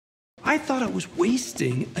I thought I was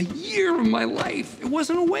wasting a year of my life. It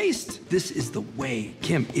wasn't a waste. This is the way,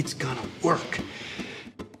 Kim. It's gonna work.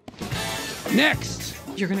 Next.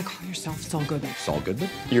 You're gonna call yourself Saul Goodman. Saul Goodman?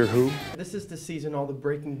 You're who? This is the season all the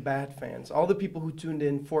Breaking Bad fans, all the people who tuned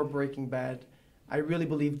in for Breaking Bad, I really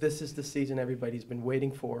believe this is the season everybody's been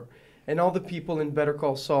waiting for. And all the people in Better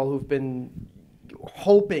Call Saul who've been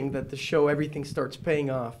hoping that the show, everything starts paying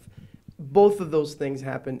off, both of those things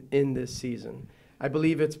happen in this season. I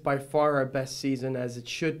believe it's by far our best season, as it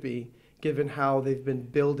should be, given how they've been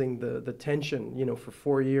building the tension, you know, for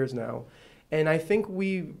 4 years now. And I think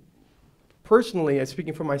personally,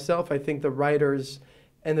 speaking for myself, I think the writers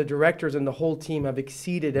and the directors and the whole team have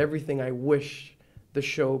exceeded everything I wish the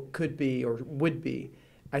show could be or would be.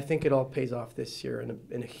 I think it all pays off this year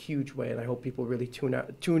in a huge way, and I hope people really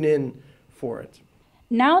tune in for it.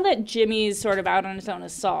 Now that Jimmy's sort of out on his own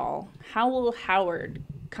as Saul, how will Howard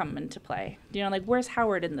come into play? You know, like, where's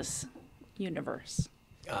Howard in this universe?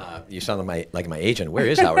 You sound like my agent. Where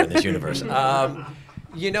is Howard in this universe?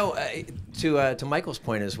 You know, to Michael's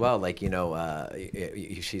point as well, like, you know,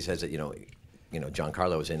 she says that, you know,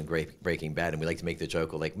 Giancarlo is in Breaking Bad, and we like to make the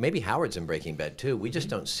joke, like, maybe Howard's in Breaking Bad too. We just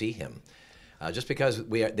don't see him. Just because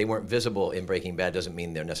they weren't visible in Breaking Bad doesn't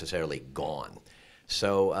mean they're necessarily gone.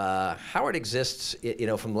 So Howard exists, you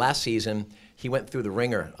know, from last season. He went through the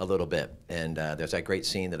ringer a little bit, and there's that great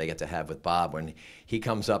scene that I get to have with Bob when he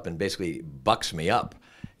comes up and basically bucks me up,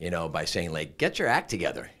 you know, by saying, like, get your act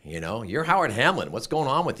together, you know, you're Howard Hamlin, what's going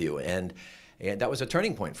on with you? And that was a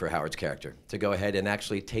turning point for Howard's character, to go ahead and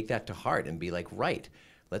actually take that to heart and be like, right,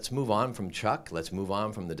 let's move on from Chuck, let's move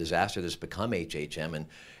on from the disaster that's become HHM, and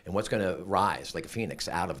what's going to rise like a phoenix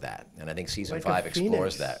out of that. And I think season 5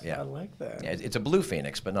 explores that. Yeah, I like that. Yeah, it's a blue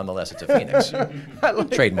phoenix, but nonetheless it's a phoenix.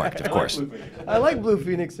 Trademarked, of course. I like blue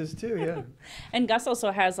phoenixes too, yeah. And Gus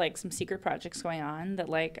also has, like, some secret projects going on that,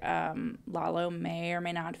 like, Lalo may or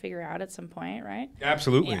may not figure out at some point, right?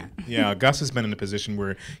 Absolutely. Yeah, Gus has been in a position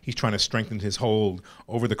where he's trying to strengthen his hold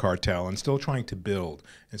over the cartel and still trying to build.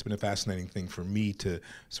 It's been a fascinating thing for me to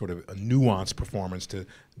sort of a nuanced performance, to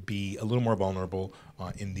be a little more vulnerable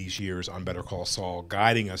in these years on Better Call Saul,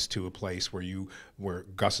 guiding us to a place where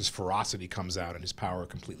Gus's ferocity comes out and his power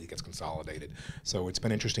completely gets consolidated. So it's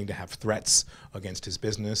been interesting to have threats against his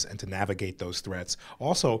business and to navigate those threats.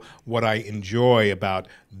 Also, what I enjoy about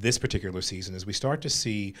this particular season is we start to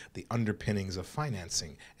see the underpinnings of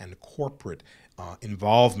financing and corporate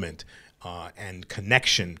involvement and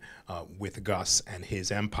connection with Gus and his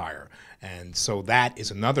empire. And so that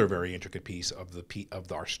is another very intricate piece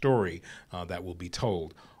of our story that will be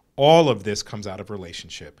told. All of this comes out of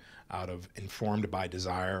relationship, informed by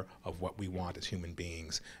desire of what we want as human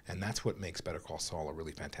beings. And that's what makes Better Call Saul a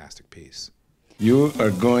really fantastic piece. You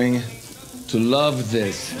are going to love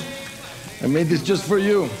this. I made this just for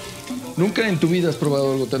you. Nunca en tu vida has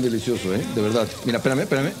probado algo tan delicioso, ¿eh? De verdad. Mira,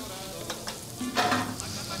 espérame.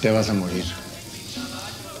 Te vas a morir.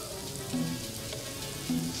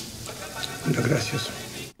 Muchas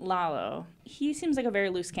gracias. Lalo, he seems like a very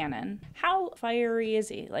loose cannon. How fiery is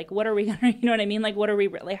he? Like, what are we gonna, you know what I mean? Like, what are we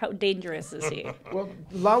really, how dangerous is he? Well,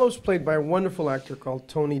 Lalo's played by a wonderful actor called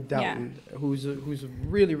Tony Doughton, who's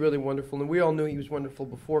really, really wonderful. And we all knew he was wonderful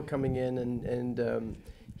before coming in, and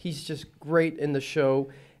he's just great in the show.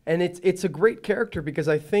 And it's a great character because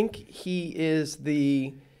I think he is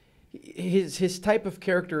his type of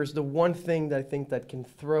character is the one thing that I think that can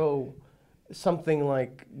throw something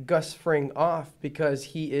like Gus Fring off, because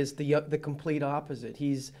he is the complete opposite.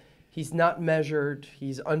 He's not measured,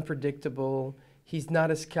 he's unpredictable, he's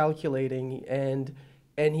not as calculating, and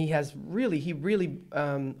he really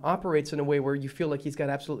operates in a way where you feel like he's got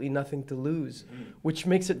absolutely nothing to lose, which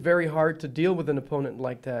makes it very hard to deal with an opponent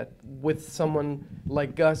like that, with someone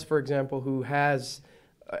like Gus, for example, who has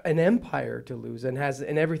an empire to lose and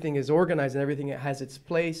everything is organized and everything has its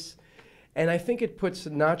place. And I think it puts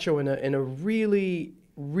Nacho in a really,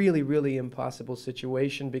 really, really impossible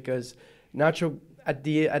situation, because Nacho at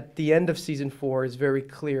the end of season 4 is very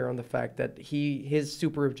clear on the fact that his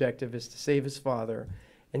super objective is to save his father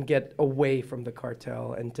and get away from the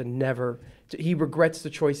cartel, and he regrets the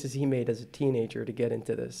choices he made as a teenager to get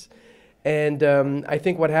into this. And I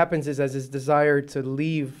think what happens is, as his desire to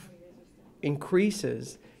leave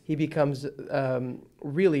increases, he becomes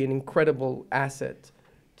really an incredible asset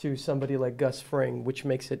to somebody like Gus Fring, which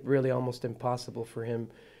makes it really almost impossible for him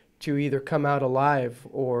to either come out alive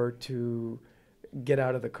or to get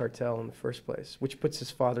out of the cartel in the first place, which puts his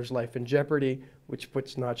father's life in jeopardy, which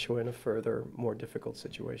puts Nacho in a further, more difficult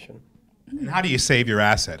situation. And how do you save your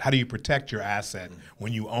asset? How do you protect your asset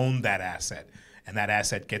when you own that asset, and that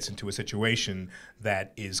asset gets into a situation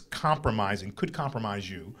that is compromising, could compromise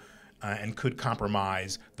you, and could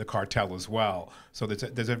compromise the cartel as well. So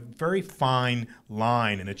there's a very fine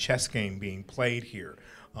line in a chess game being played here,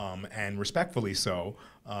 and respectfully so,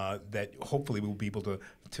 that hopefully we'll be able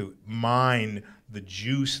to mine the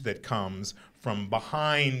juice that comes from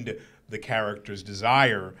behind the character's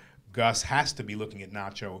desire. Gus has to be looking at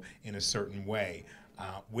Nacho in a certain way,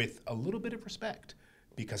 with a little bit of respect,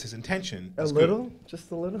 because his intention is good.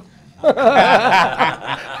 Just a little.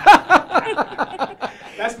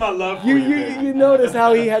 That's my love for you notice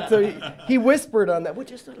how he whispered on that, well,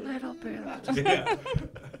 just a little bit. Yeah.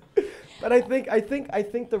 But I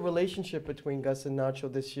think the relationship between Gus and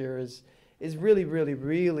Nacho this year is really, really,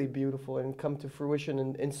 really beautiful and come to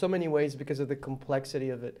fruition in so many ways because of the complexity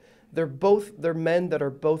of it. They're men that are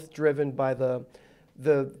both driven by the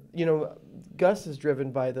Gus is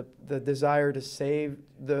driven by the desire to save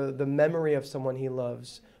the memory of someone he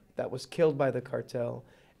loves that was killed by the cartel.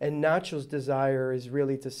 And Nacho's desire is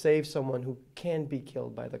really to save someone who can be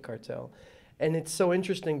killed by the cartel. And it's so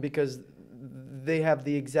interesting because they have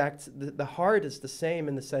the heart is the same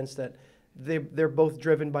in the sense that they're both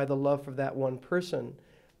driven by the love for that one person,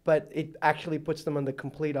 but it actually puts them on the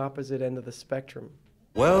complete opposite end of the spectrum.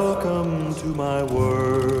 Welcome to my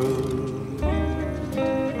world.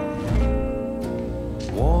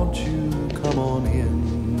 Won't you come on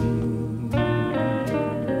in?